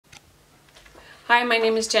Hi, my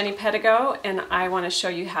name is Jenny Pedigo and I want to show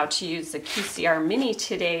you how to use the QCR Mini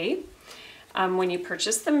today. When you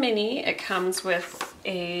purchase the Mini, it comes with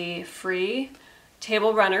a free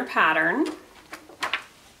table runner pattern,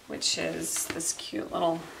 which is this cute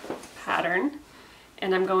little pattern.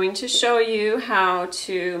 And I'm going to show you how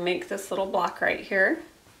to make this little block right here.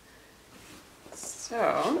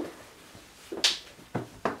 So,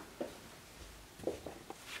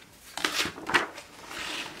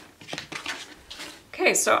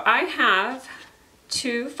 okay, so I have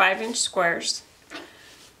two 5-inch squares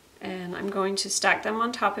and I'm going to stack them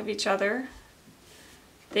on top of each other.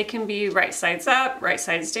 They can be right sides up, right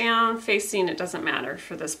sides down, facing, it doesn't matter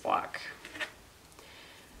for this block.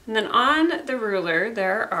 And then on the ruler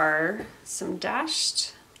there are some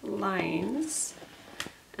dashed lines,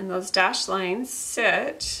 and those dashed lines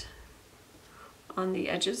sit on the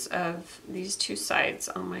edges of these two sides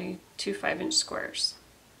on my two 5-inch squares.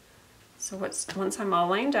 So once I'm all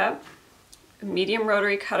lined up, a medium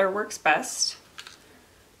rotary cutter works best.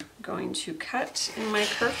 I'm going to cut in my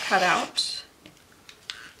curve cutout.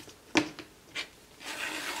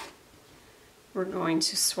 We're going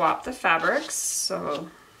to swap the fabrics,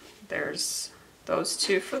 so there's those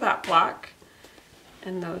two for that block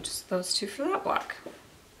and those two for that block.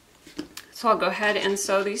 So I'll go ahead and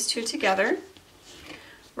sew these two together,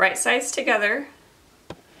 right sides together,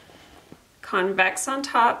 convex on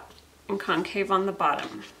top and concave on the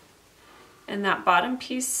bottom. And that bottom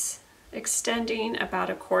piece extending about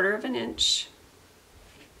 1/4 inch.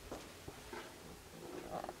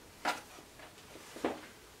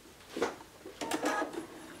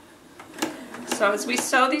 So as we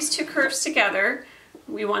sew these two curves together,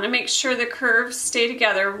 we want to make sure the curves stay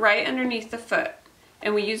together right underneath the foot.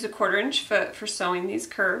 And we use a 1/4 inch foot for sewing these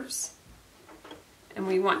curves. And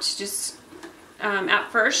we want to just,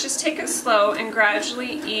 at first, just take it slow and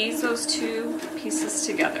gradually ease those two pieces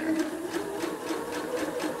together.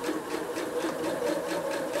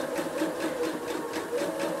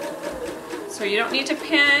 So you don't need to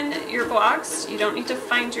pin your blocks, you don't need to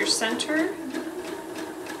find your center.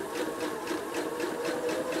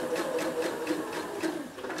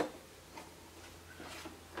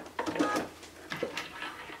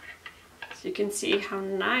 So you can see how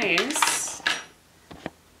nice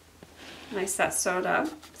that's sewed up.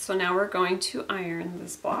 So now we're going to iron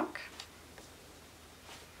this block.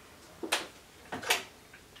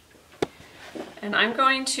 And I'm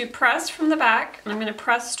going to press from the back, and I'm going to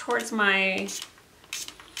press towards my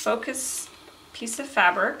focus piece of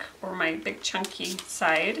fabric, or my big chunky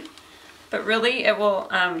side. But really it will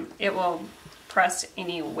press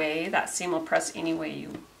any way, that seam will press any way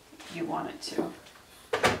you want it to.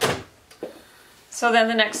 So then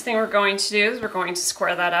the next thing we're going to do is we're going to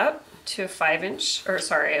square that up to a 4-inch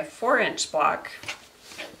block.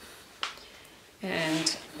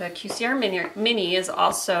 And the QCR Mini is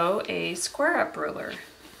also a square up ruler.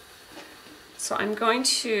 So I'm going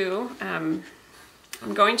to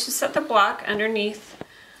set the block underneath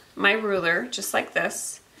my ruler just like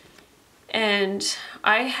this. And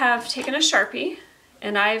I have taken a Sharpie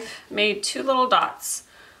and I've made two little dots.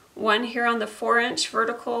 One here on the 4-inch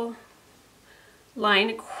vertical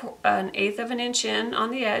line, 1/8 inch in on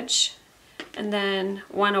the edge, and then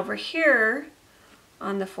one over here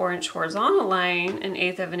on the 4-inch horizontal line,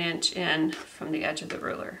 1/8 inch in from the edge of the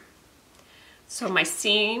ruler. So my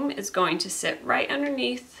seam is going to sit right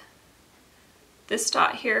underneath this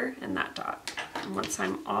dot here and that dot. And once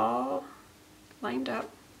I'm all lined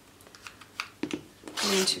up, I'm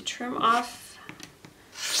going to trim off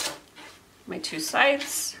my two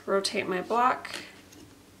sides, rotate my block,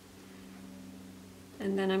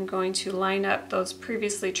 and then I'm going to line up those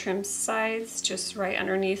previously trimmed sides just right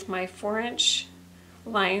underneath my 4-inch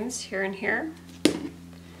lines here and here,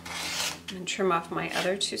 and trim off my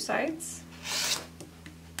other two sides.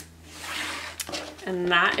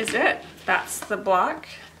 And that is it. That's the block.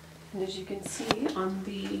 And as you can see on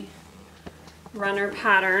the runner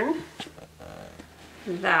pattern,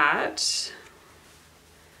 that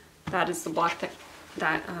is the block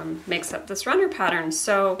that makes up this runner pattern.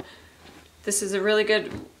 So this is a really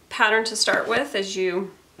good pattern to start with as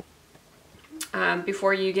you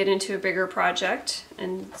before you get into a bigger project,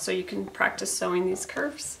 and so you can practice sewing these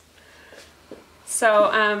curves. So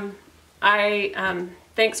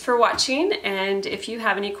thanks for watching, and if you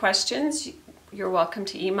have any questions, you're welcome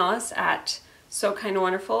to email us at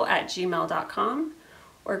sewkindofwonderful@gmail.com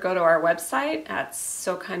or go to our website at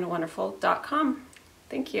sewkindofwonderful.com.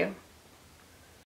 Thank you.